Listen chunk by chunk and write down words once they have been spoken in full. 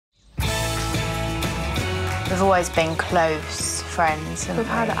We've always been close friends. We've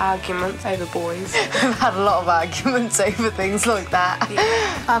had arguments over boys. We've had a lot of arguments over things like that.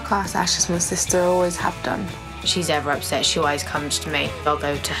 Yeah. Our class, Ash is my sister, always have done. If she's ever upset, she always comes to me. I'll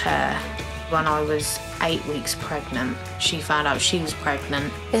go to her. When I was 8 weeks pregnant, she found out she was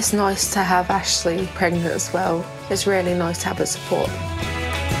pregnant. It's nice to have Ashleigh pregnant as well. It's really nice to have her support.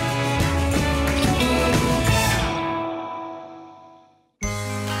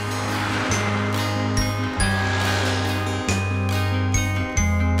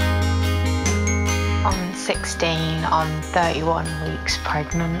 I'm 16, I'm 31 weeks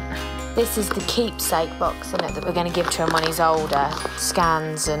pregnant. This is the keepsake box, isn't it, that we're going to give to him when he's older.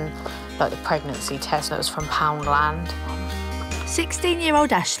 Scans and like the pregnancy test, and it was from Poundland.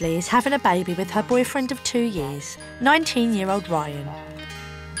 16-year-old Ashleigh is having a baby with her boyfriend of 2 years, 19-year-old Ryan.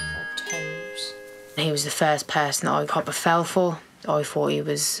 He was the first person that I proper fell for. I thought he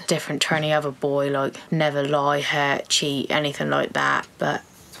was different to any other boy, like never lie, hurt, cheat, anything like that. But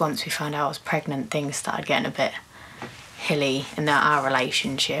once we found out I was pregnant, things started getting a bit hilly in our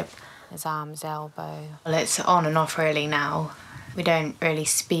relationship. His arm, his elbow. Well, it's on and off really now. We don't really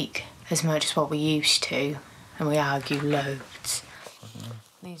speak as much as what we used to, and we argue loads.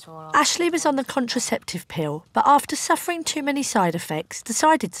 Ashleigh was on the contraceptive pill, but after suffering too many side effects,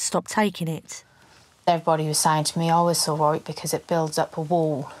 decided to stop taking it. Everybody was saying to me, oh, it's all right because it builds up a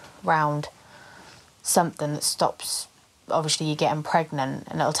wall round something that stops, obviously, you getting pregnant,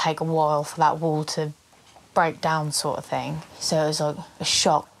 and it'll take a while for that wall to break down sort of thing. So it was like a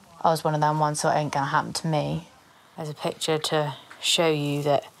shock. I was one of them ones, so it ain't going to happen to me. There's a picture to show you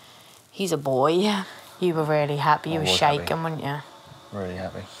that he's a boy. Yeah. You were really happy. You were shaking, weren't you? Really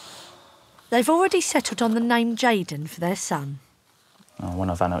happy. They've already settled on the name Jaden for their son. When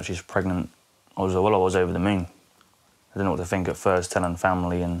I found out she's pregnant, I was over the moon. I didn't know what to think at first, telling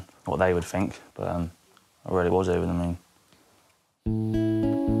family and what they would think, but I really was over the moon.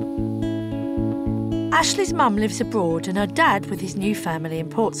 Ashleigh's mum lives abroad and her dad with his new family in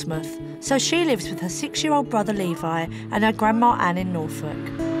Portsmouth, so she lives with her 6-year-old brother Levi and her grandma Anne in Norfolk.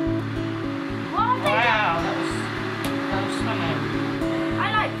 Wow, that was stunning.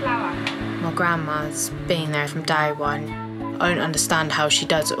 I like flour. My grandma's been there from day one. I don't understand how she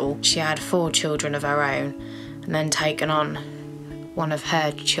does it all. She had 4 children of her own and then taken on one of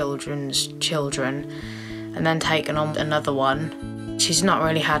her children's children and then taken on another one. She's not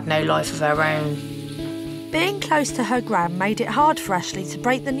really had no life of her own. Being close to her gran made it hard for Ashleigh to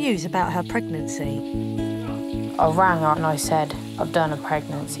break the news about her pregnancy. I rang her and I said, I've done a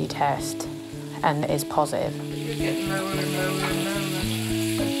pregnancy test and it is positive.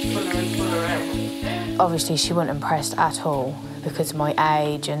 Obviously, she wasn't impressed at all because of my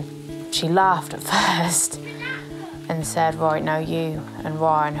age, and she laughed at first and said, right, now you and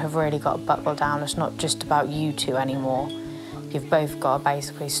Ryan have really got to buckle down. It's not just about you two anymore. You've both got to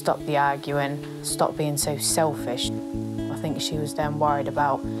basically stop the arguing, stop being so selfish. I think she was then worried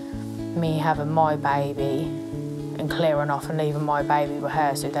about me having my baby and clearing off and leaving my baby with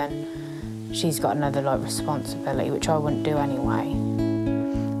her, so then she's got another responsibility, which I wouldn't do anyway.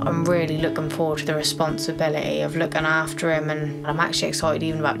 I'm really looking forward to the responsibility of looking after him, and I'm actually excited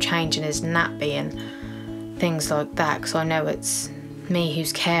even about changing his nappy and things like that, because I know it's me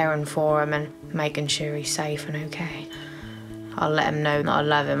who's caring for him and making sure he's safe and okay. I'll let him know that I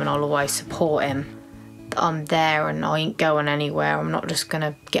love him and I'll always support him. That I'm there and I ain't going anywhere. I'm not just going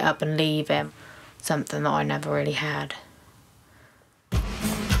to get up and leave him. Something that I never really had.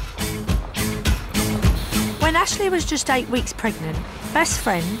 When Ashleigh was just 8 weeks pregnant, best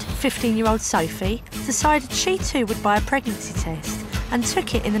friend, 15-year-old Sophie, decided she too would buy a pregnancy test and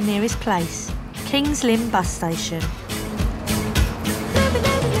took it in the nearest place, King's Lynn bus station.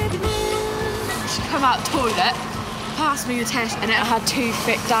 She came out the toilet, passed me the test, and it had 2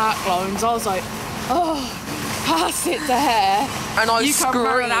 thick dark lines. I was like, oh, pass it to her. And I you screamed. You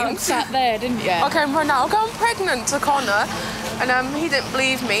came running out and sat there, didn't you? I came running out, I'm pregnant to Connor, and he didn't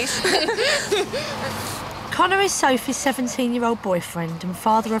believe me. Connor is Sophie's 17-year-old boyfriend and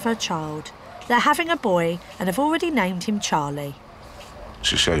father of her child. They're having a boy and have already named him Charlie.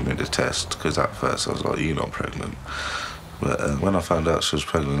 She showed me the test, because at first I was like, you're not pregnant. But when I found out she was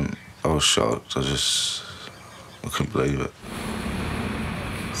pregnant, I was shocked. I couldn't believe it.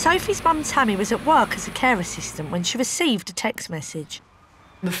 Sophie's mum Tammy was at work as a care assistant when she received a text message.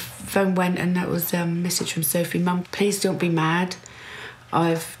 My phone went and that was a message from Sophie. Mum, please don't be mad.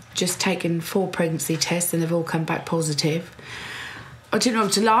 I've just taken 4 pregnancy tests and they've all come back positive. I didn't know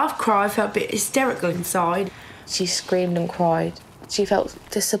if to laugh, cry, I felt a bit hysterical inside. She screamed and cried. She felt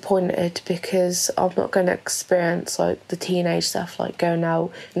disappointed because I'm not going to experience the teenage stuff, like going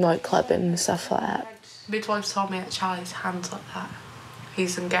out, nightclubbing and stuff like that. Midwife told me that Charlie's hands like that.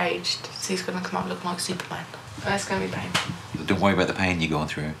 He's engaged, so he's going to come out looking like Superman. That's going to be painful. Don't worry about the pain you're going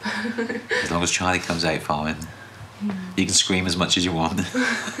through. As long as Charlie comes out fine, you can scream as much as you want.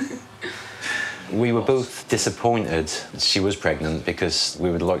 We were both disappointed she was pregnant because we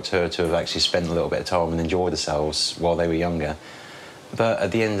would like her to have actually spent a little bit of time and enjoyed themselves while they were younger. But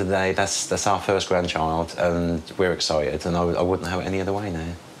at the end of the day, that's our first grandchild, and we're excited, and I wouldn't have it any other way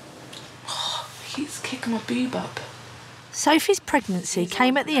now. He's kicking my boob up. Sophie's pregnancy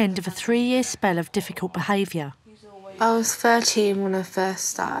came at the end of a 3-year spell of difficult behaviour. I was 13 when I first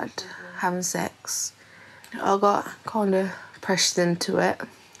started having sex. I got kind of pressured into it.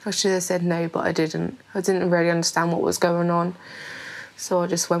 I should have said no, but I didn't. I didn't really understand what was going on, so I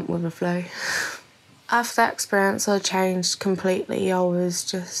just went with the flow. After that experience, I changed completely. I was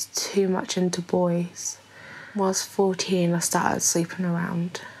just too much into boys. When I was 14, I started sleeping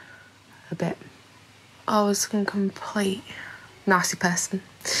around a bit. I was a complete nasty person.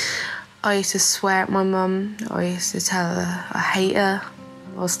 I used to swear at my mum. I used to tell her I hate her.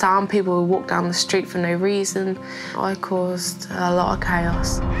 I was starting people who walk down the street for no reason. I caused a lot of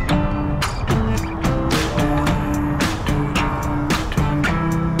chaos.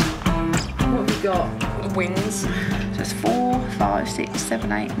 What have you got? Wings. Just 4, 5, 6,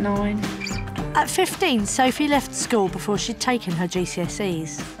 7, 8, 9. At 15, Sophie left school before she'd taken her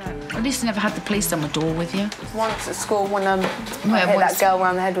GCSEs. At least I never had the police on my door with you. Once at school when I hit that girl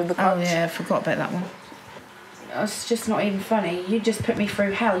around the head with the crutch. Oh yeah, I forgot about that one. It's just not even funny. You just put me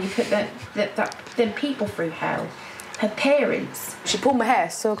through hell. You put them people through hell. Her parents. She pulled my hair,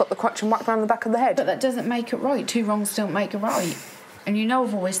 so I got the crutch and whacked around the back of the head. But that doesn't make it right. 2 wrongs don't make it right. And you know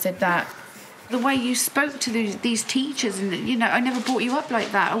I've always said that. The way you spoke to these teachers, and you know, I never brought you up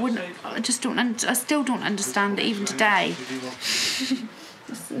like that. I still don't understand it even today.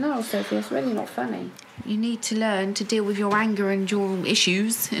 No, Sophie, it's really not funny. You need to learn to deal with your anger and your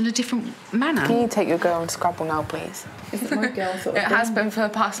issues in a different manner. Can you take your girl and Scrabble now, please? Is it my girl sort of It has been for the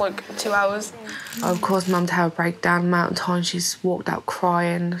past, 2 hours. I've caused Mum to have a breakdown. The amount of times she's walked out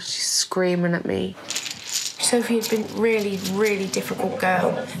crying, she's screaming at me. Sophie had been really, really difficult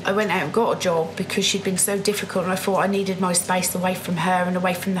girl. I went out and got a job because she'd been so difficult, and I thought I needed my space away from her and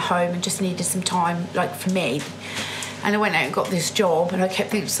away from the home and just needed some time, for me. And I went out and got this job, and I kept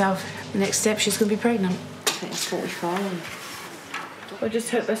thinking to myself, the next step, she's going to be pregnant. I think it's 45. I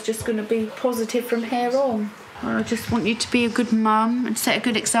just hope that's just going to be positive from here on. I just want you to be a good mum and set a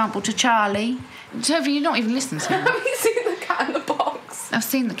good example to Charlie. Sophie, you're not even listening to me. Have you seen the cat in the box? I've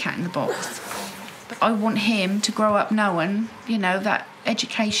seen the cat in the box. But I want him to grow up knowing, that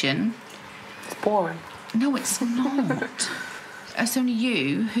education... It's boring. No, it's not. It's only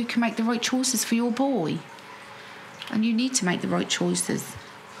you who can make the right choices for your boy. And you need to make the right choices.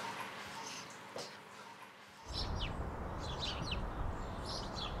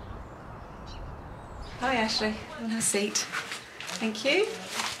 Hi, Ashleigh. On her seat. Thank you.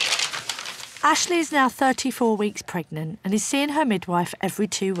 Ashleigh is now 34 weeks pregnant and is seeing her midwife every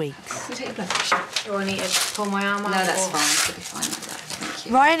 2 weeks. Can you take your blood pressure? Do I need to pull my arm out? No, that's fine. Should be fine like that. Thank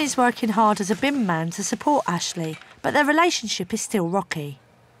you. Ryan is working hard as a bin man to support Ashleigh, but their relationship is still rocky.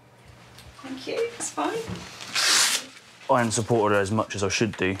 Thank you. It's fine. I haven't supported her as much as I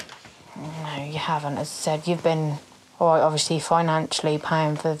should do. No, you haven't. As I said, you've been, obviously financially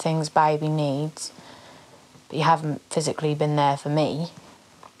paying for the things baby needs, but you haven't physically been there for me.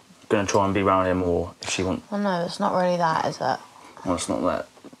 Going to try and be around here more if she wants. Well, no, it's not really that, is it? Well, it's not that.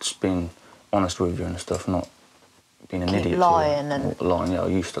 Just being honest with you and stuff, not being an Keep idiot. lying and... Lying, yeah, I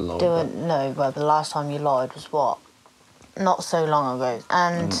used to lie. No, but the last time you lied was what? Not so long ago.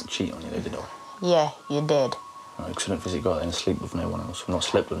 I And... didn't cheat on you, though, did I? Yeah, you did. Because I didn't physically go out there and sleep with no one else. I've not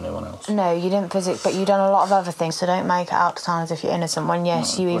slept with no one else. No, you didn't physically, but you done a lot of other things, so don't make it out to sound as if you're innocent when,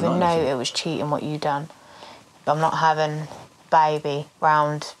 yes, No, you we're even not know innocent. it was cheating what you done. But I'm not having baby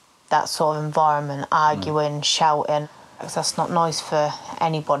round that sort of environment, arguing, shouting. Because that's not nice for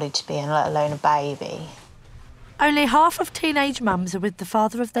anybody to be in, let alone a baby. Only half of teenage mums are with the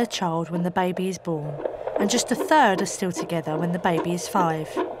father of their child when the baby is born, and just a third are still together when the baby is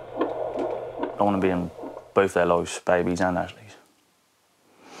 5. I want to be in both their lives, babies and Ashleigh's.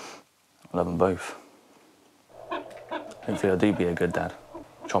 I love them both. Hopefully I do be a good dad.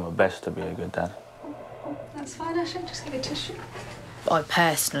 Try my best to be a good dad. That's fine, Ashleigh. Just give you a tissue. I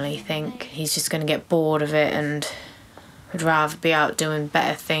personally think he's just going to get bored of it and would rather be out doing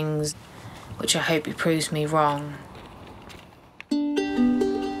better things, which I hope he proves me wrong.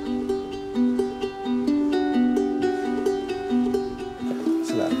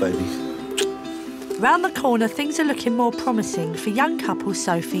 It's that, baby. Round the corner, things are looking more promising for young couple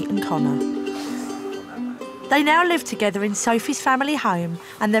Sophie and Connor. They now live together in Sophie's family home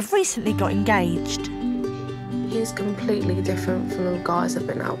and they've recently got engaged. He's completely different from the guys I've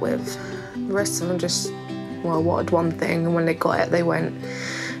been out with. The rest of them just, well, wanted one thing, and when they got it, they went.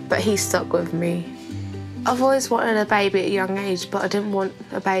 But he stuck with me. I've always wanted a baby at a young age, but I didn't want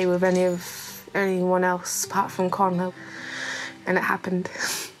a baby with anyone else apart from Connor. And it happened.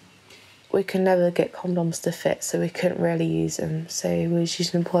 We could never get condoms to fit, so we couldn't really use them. So we was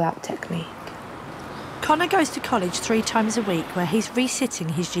using a pull-out technique. Connor goes to college 3 times a week where he's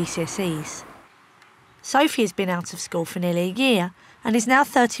resitting his GCSEs. Sophie has been out of school for nearly a year and is now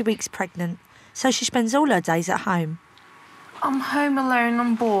 30 weeks pregnant, so she spends all her days at home. I'm home alone,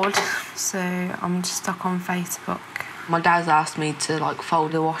 I'm bored, so I'm just stuck on Facebook. My dad's asked me to, like,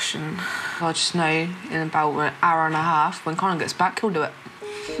 fold the washing. I just know in about an hour and a half, when Connor gets back, he'll do it.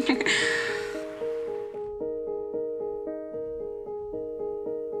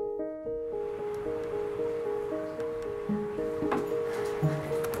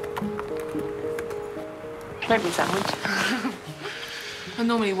 Make me a sandwich. I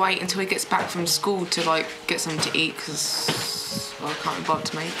normally wait until he gets back from school to, like, get something to eat, because I can't be bothered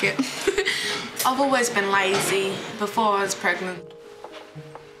to make it. I've always been lazy before I was pregnant.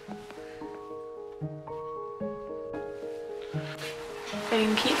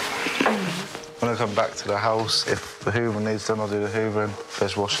 Thank you. When I come back to the house, if the hoovering needs done, I'll do the hoovering. If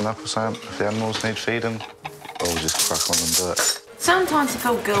there's washing up or something, if the animals need feeding, I'll just crack on and do it. Sometimes I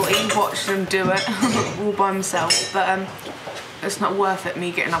feel guilty watching him do it all by himself, but it's not worth it,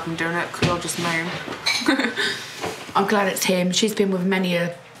 me getting up and doing it, because I'll just moan. I'm glad it's him. She's been with many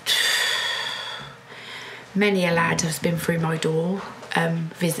a lad has been through my door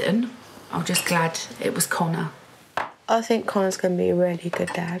visiting. I'm just glad it was Connor. I think Connor's going to be a really good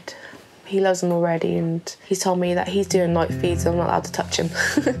dad. He loves him already, and he's told me that he's doing night feeds, so I'm not allowed to touch him.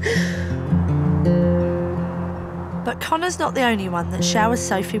 But Connor's not the only one that showers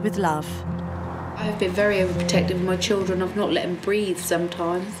Sophie with love. I've been very overprotective of my children. I've not let them breathe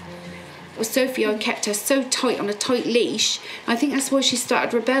sometimes. With Sophie, I kept her so tight on a tight leash. I think that's why she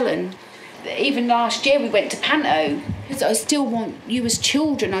started rebelling. Even last year we went to Panto. I still want you as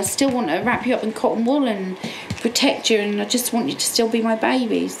children. I still want to wrap you up in cotton wool and protect you, and I just want you to still be my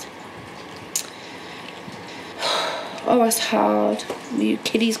babies. Oh, it's hard. You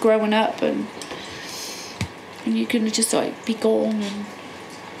kiddies growing up and you're going to just, like, be gone. And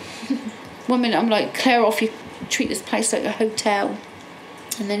one minute I'm like, clear off, you treat this place like a hotel.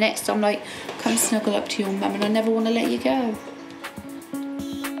 And the next I'm like, come snuggle up to your mum, and I never want to let you go.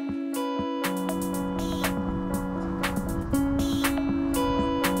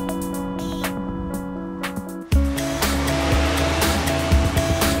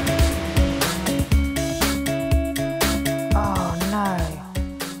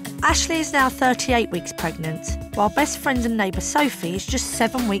 Ashleigh is now 38 weeks pregnant, while best friend and neighbour Sophie is just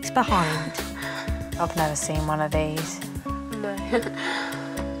 7 weeks behind. I've never seen one of these. No.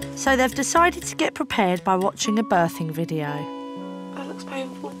 So they've decided to get prepared by watching a birthing video. That looks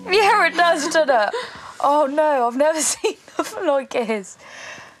painful. Yeah, it does, doesn't it? Oh no, I've never seen nothing like his.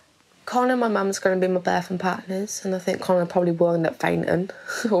 Connor and my mum's going to be my birthing partners, and I think Connor probably will end up fainting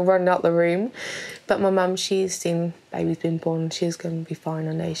or running out the room. But my mum, she's seen babies being born, and she's going to be fine.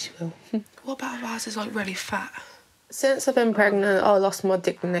 I know she will. What about if ours is, like, really fat? Since I've been pregnant, I lost my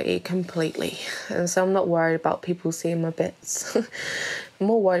dignity completely, and so I'm not worried about people seeing my bits. I'm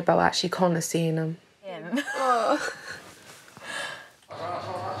more worried about actually Connor seeing them.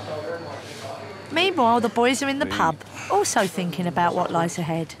 Meanwhile, the boys are in the pub, also thinking about what lies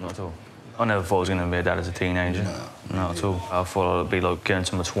ahead. Not at all. I never thought I was going to be a dad as a teenager. No. Not at all. I thought I'd be, like, getting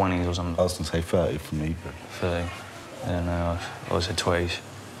to my 20s or something. I was going to say 30 for me. 30. Yeah, no, I was at 20s.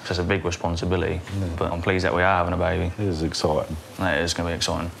 It's a big responsibility, but I'm pleased that we are having a baby. It is exciting. It is going to be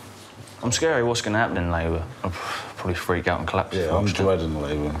exciting. I'm scary what's going to happen in labour. I'll probably freak out and collapse. Yeah, I'm dreading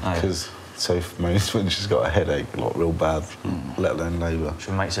labour, because Sophie moans when she's got a headache, like, real bad, let alone labour.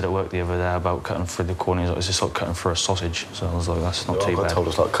 My mate said at work the other day about cutting through the corner. It's just like cutting through a sausage. So I was like, that's not too bad. I told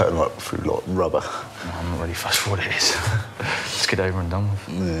us, like, cutting right through, like, rubber. No, I'm not really fussed for what it is. Just get over and done with.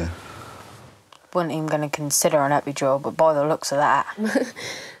 Yeah. Wasn't even going to consider an epidural, but by the looks of that.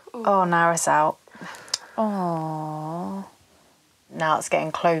 Oh, now it's out. Oh. Now it's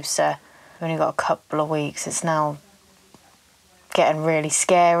getting closer. We've only got a couple of weeks. It's now getting really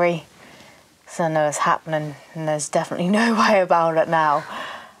scary. So I know it's happening, and there's definitely no way about it now.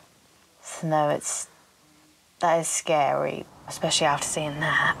 So no, that is scary, especially after seeing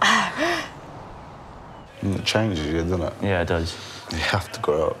that. It changes you, doesn't it? Yeah, it does. You have to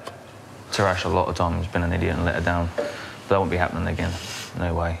grow up. Tarash a lot of times been an idiot and let her down. But that won't be happening again.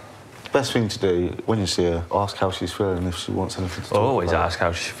 No way. Best thing to do when you see her, ask how she's feeling, if she wants anything to talk about. I always ask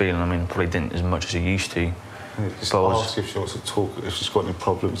how she's feeling. I mean, probably didn't as much as I used to. Yeah, just ask if she wants to talk, if she's got any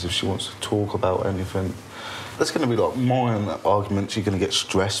problems, if she wants to talk about anything. There's going to be, like, minor arguments. You're going to get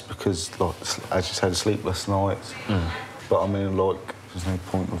stressed because, like, as you said, sleepless nights. But, I mean, like, there's no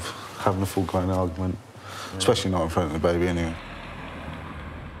point of having a full-blown argument, especially not in front of the baby anyway.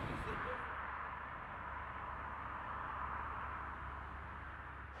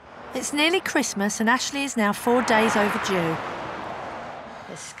 It's nearly Christmas and Ashleigh is now 4 days overdue.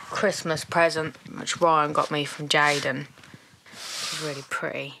 This Christmas present, which Ryan got me from Jaden. It's really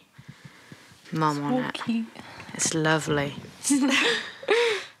pretty. Mum on it. Cute. It's lovely.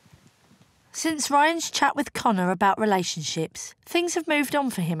 Since Ryan's chat with Connor about relationships, things have moved on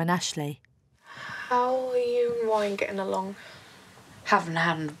for him and Ashleigh. How are you and Ryan getting along? Haven't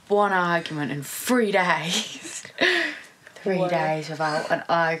had one argument in 3 days. 3 days without an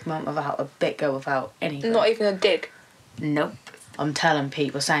argument, without a bicker, without anything. Not even a dig? Nope. I'm telling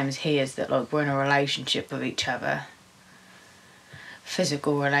people, same as he is, that like we're in a relationship with each other.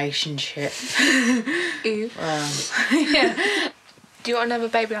 Physical relationship. Ew. Yeah. Do you want another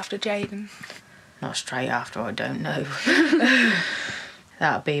baby after Jaden? Not straight after, I don't know.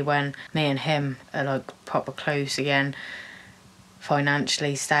 That'll be when me and him are like proper close again,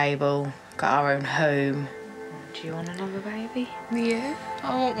 financially stable, got our own home. Do you want another baby? Yeah,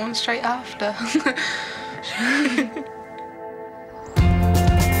 I want one straight after.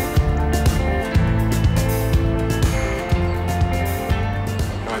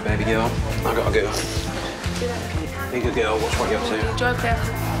 Right, baby girl, I gotta go. Be a good girl, watch what you're up to. Drive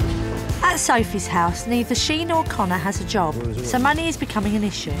careful. At Sophie's house, neither she nor Connor has a job, so money is becoming an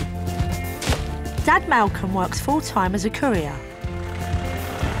issue. Dad Malcolm works full-time as a courier.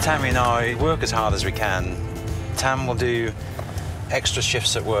 Tammy and I work as hard as we can. Tam will do extra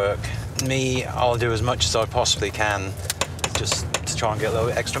shifts at work. Me, I'll do as much as I possibly can just to try and get a little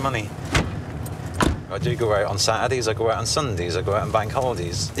bit extra money. I do go out on Saturdays, I go out on Sundays, I go out on bank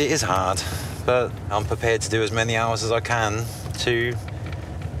holidays. It is hard, but I'm prepared to do as many hours as I can to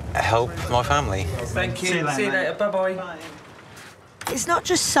help my family. Thank you. See you later. Bye-bye. It's not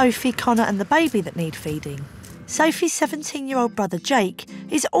just Sophie, Connor and the baby that need feeding. Sophie's 17-year-old brother Jake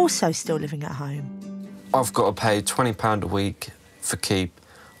is also still living at home. I've got to pay £20 a week for keep,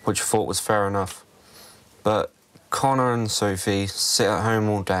 which I thought was fair enough. But Connor and Sophie sit at home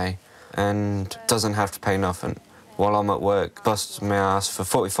all day and doesn't have to pay nothing, while I'm at work, busting my ass for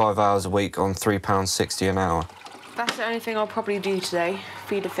 45 hours a week on £3.60 an hour. That's the only thing I'll probably do today,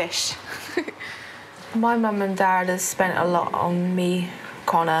 feed a fish. My mum and dad has spent a lot on me,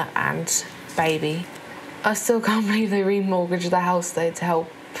 Connor and baby. I still can't believe they remortgaged the house though to help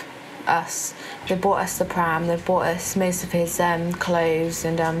us. They bought us the pram, they bought us most of his clothes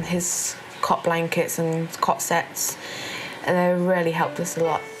and his cot blankets and cot sets, and they really helped us a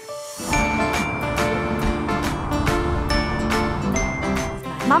lot.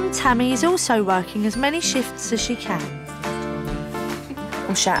 Mum Tammy is also working as many shifts as she can.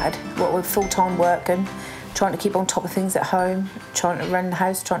 I'm shattered. What with full-time working, trying to keep on top of things at home, trying to run the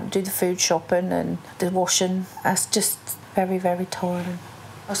house, trying to do the food shopping and the washing. That's just very, very tiring.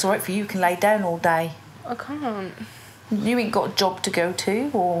 That's all right for you, you can lay down all day. I can't. You ain't got a job to go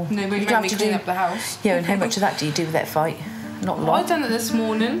to, or... No, but you have to clean up the house. Yeah, and how much of that do you do with that fight? Not a lot. I done it this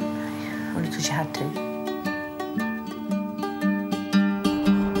morning. Only because you had to.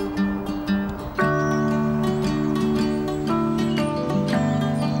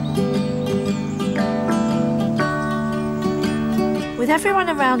 With everyone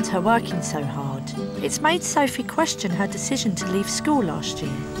around her working so hard, it's made Sophie question her decision to leave school last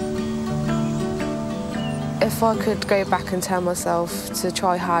year. If I could go back and tell myself to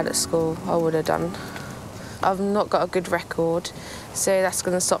try hard at school, I would have done. I've not got a good record, so that's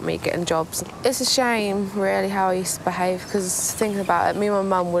going to stop me getting jobs. It's a shame, really, how I used to behave, because thinking about it, me and my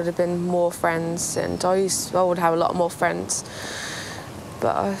mum would have been more friends, and I would have a lot more friends.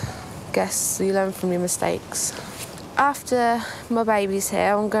 But I guess you learn from your mistakes. After my baby's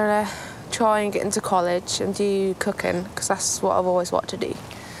here, I'm going to try and get into college and do cooking, because that's what I've always wanted to do.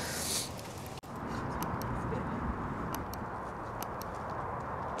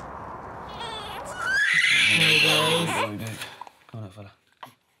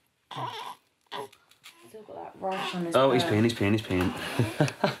 Oh, he's peeing.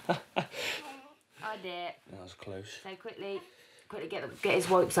 I did. That was close. So quickly get his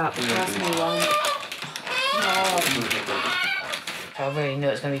wipes up. That's me one. I really knew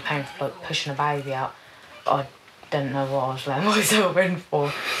it was going to be painful, like pushing a baby out. I didn't know what I was letting myself in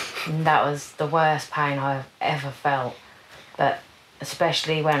for. And that was the worst pain I've ever felt. But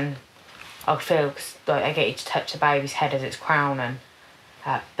especially when I could feel, cause, like, I get you to touch the baby's head as it's crowning.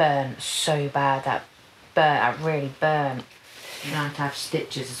 That burnt so bad, that really burnt. You had to have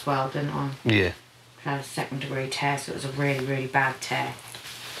stitches as well, didn't I? Yeah. I had a 2nd degree tear, so it was a really, really bad tear.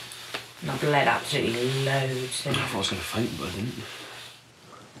 And I bled absolutely loads. I thought I was going to faint, but I didn't.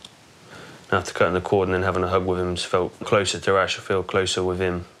 After cutting the cord and then having a hug with him, just felt closer to Ash. I feel closer with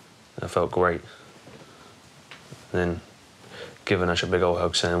him. That felt great. And then giving Ash a big old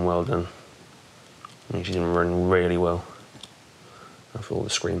hug, saying well done. And she didn't run really well. After all the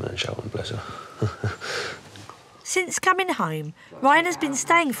screaming and shouting, bless her. Since coming home, Ryan has been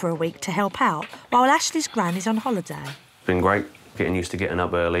staying for a week to help out while Ashleigh's gran is on holiday. It's been great, getting used to getting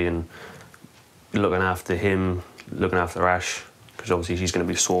up early and looking after him, looking after Ash, because obviously she's going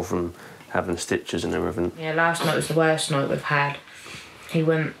to be sore from having stitches and everything. Yeah, last night was the worst night we've had. He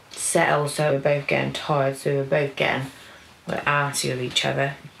wouldn't settle, so we were both getting tired, so we were both getting like arsey with each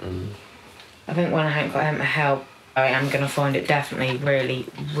other. I think when I haven't got him to help, I am going to find it definitely really,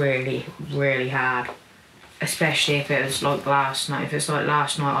 really, really hard. Especially if it was like last night. If it's like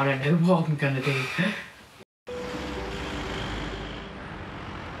last night, I don't know what I'm going to do.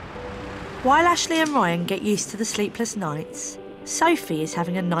 While Ashleigh and Ryan get used to the sleepless nights, Sophie is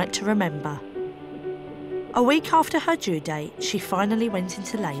having a night to remember. A week after her due date, she finally went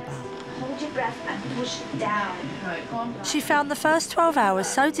into labour. Hold your breath and push it down. She found the first 12 hours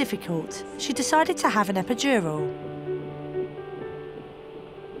so difficult, she decided to have an epidural.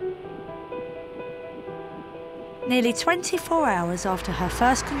 Nearly 24 hours after her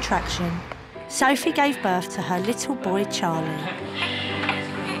first contraction, Sophie gave birth to her little boy, Charlie.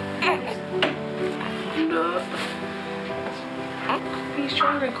 No. He's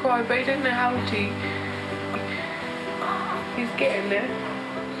trying to cry, but he doesn't know how to. He's getting there.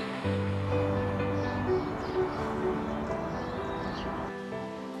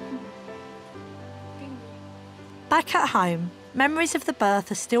 Back at home, memories of the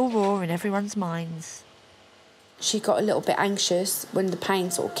birth are still raw in everyone's minds. She got a little bit anxious when the pain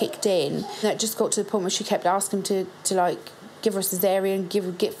sort of kicked in. And it just got to the point where she kept asking him to like, give her a cesarean,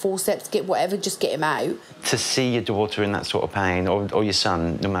 get forceps, get whatever, just get him out. To see your daughter in that sort of pain, or your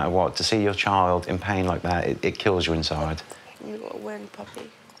son, no matter what, to see your child in pain like that, it kills you inside. You've got to win,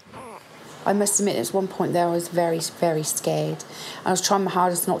 puppy. I must admit, at one point there, I was very, very scared. I was trying my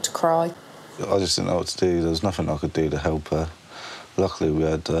hardest not to cry. I just didn't know what to do. There was nothing I could do to help her. Luckily, we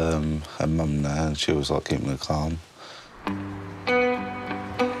had her mum there, and she was, like, keeping her calm.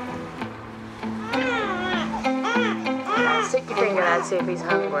 Stick your finger there, see if he's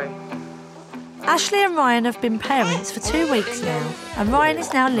hungry. Ashleigh and Ryan have been parents for 2 weeks now, and Ryan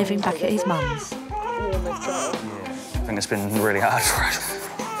is now living back at his mum's. I think it's been really hard for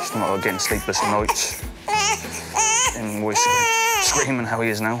us. She's not getting sleepless nights. And we're screaming how he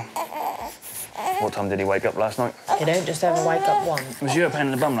is now. What time did he wake up last night? You don't just ever wake up once. Was you a pain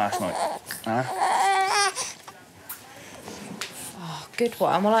in the bum last night? Oh, good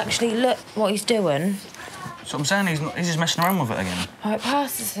one. Well, actually, look what he's doing. So I'm saying he's just messing around with it again. Right,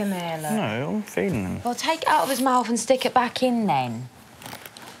 pass this to me, look. No, I'm feeding him. Well, take it out of his mouth and stick it back in then.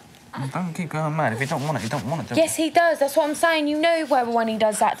 Don't keep going mad. If you don't want it, you don't want it, Yes, he does. That's what I'm saying. You know when he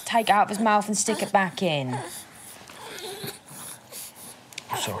does that to take it out of his mouth and stick it back in.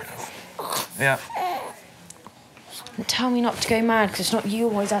 Sorry, love. Yeah. And tell me not to go mad, because it's not you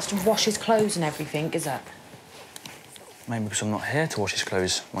always has to wash his clothes and everything, is it? Maybe because I'm not here to wash his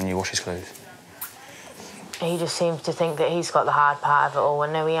clothes when you wash his clothes. He just seems to think that he's got the hard part of it all,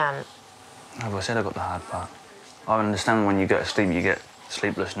 and no, he ain't. No, but I said I got the hard part. I understand when you go to sleep, you get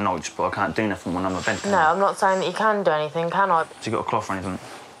sleepless nights, but I can't do nothing when I'm in bed. No, I'm not saying that you can do anything, can I? Has he got a cloth or anything?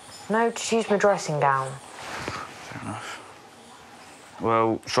 No, just use my dressing gown. Fair enough.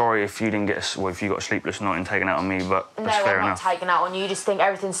 Well, sorry if you didn't get if you got a sleepless night and taken out on me, but that's fair enough. No, I'm not taking out on you. You just think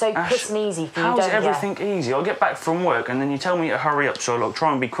everything's so piss and easy for you, don't you? How's everything easy? I get back from work and then you tell me to hurry up, so I'll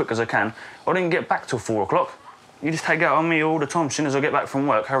try and be quick as I can. I didn't get back till 4 o'clock. You just take out on me all the time. As soon as I get back from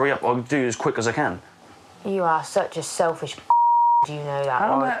work, hurry up. I'll do as quick as I can. You are such a selfish do you know that,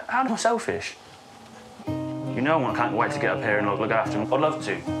 right? How am I selfish? You know I can't wait to get up here and look after him. I'd love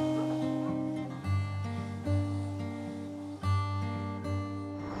to.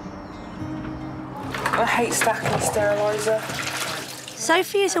 I hate stacking steriliser.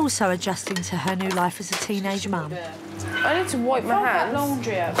 Sophie is also adjusting to her new life as a teenage mum. I need to wipe my hands.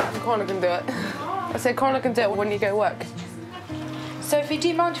 Laundry up. Connor can do it. I said Connor can do it when you go work. Sophie, do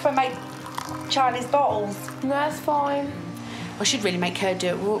you mind if I make Charlie's bottles? No, that's fine. I should really make her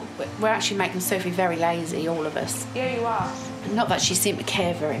do it. We're actually making Sophie very lazy, all of us. Yeah, you are. Not that she seemed to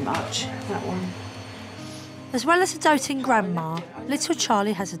care very much, that one. As well as a doting grandma, little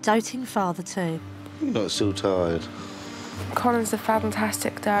Charlie has a doting father too. You're not still tired. Connor's a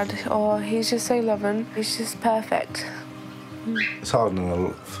fantastic dad. Oh, he's just so loving. He's just perfect. It's harder than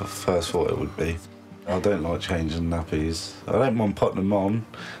I first thought it would be. I don't like changing nappies. I don't mind putting them on.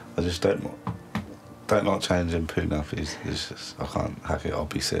 I just don't like changing poo nappies. It's just, I can't hack it. I'll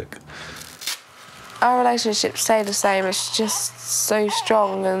be sick. Our relationship stayed the same. It's just so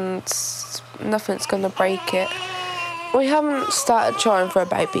strong and nothing's going to break it. We haven't started trying for a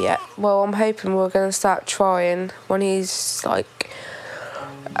baby yet. Well, I'm hoping we're going to start trying when he's like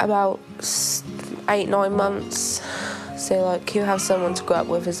about 8-9 months. So like he'll have someone to grow up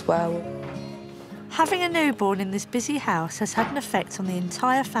with as well. Having a newborn in this busy house has had an effect on the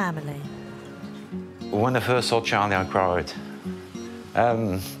entire family. When I first saw Charlie, I cried. I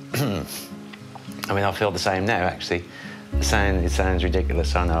mean, I feel the same now, actually. It sounds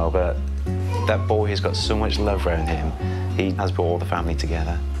ridiculous, I know, but that boy has got so much love around him. He has brought all the family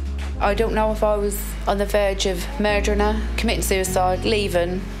together. I don't know if I was on the verge of murdering her, committing suicide,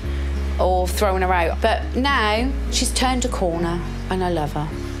 leaving, or throwing her out. But now, she's turned a corner, and I love her.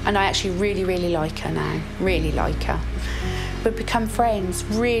 And I actually really, really like her now, really like her. We've become friends,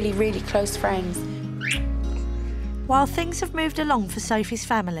 really, really close friends. While things have moved along for Sophie's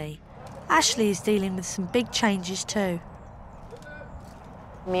family, Ashleigh is dealing with some big changes too.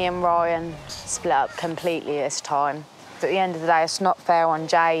 Me and Ryan split up completely this time. At the end of the day, it's not fair on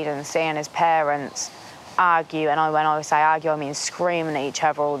Jaden seeing his parents argue, and when I say argue, I mean screaming at each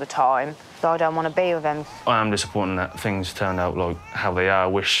other all the time. So I don't want to be with him. I am disappointed that things turned out like how they are. I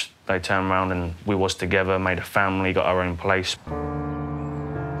wish they turned around and we was together, made a family, got our own place.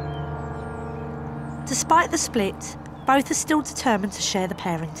 Despite the split, both are still determined to share the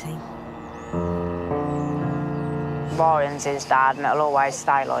parenting. Ryan's his dad, and it'll always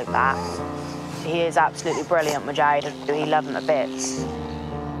stay like that. He is absolutely brilliant with Jaden. We love him to bits.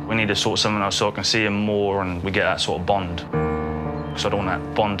 We need to sort something out so I can see him more and we get that sort of bond. Because I don't want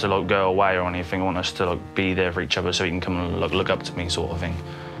that bond to like go away or anything. I want us to like be there for each other so he can come and look up to me, sort of thing.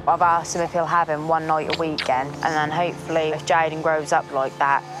 I've asked him if he'll have him one night a weekend, and then hopefully if Jaden grows up like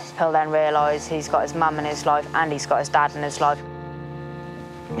that, he'll then realise he's got his mum in his life and he's got his dad in his life.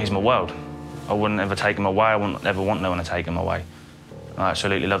 He's my world. I wouldn't ever take him away. I wouldn't ever want no one to take him away. I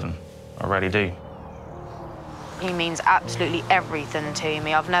absolutely love him. I really do. He means absolutely everything to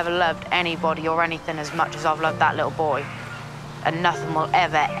me. I've never loved anybody or anything as much as I've loved that little boy. And nothing will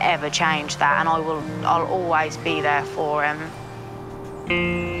ever, ever change that. And I'll always be there for him.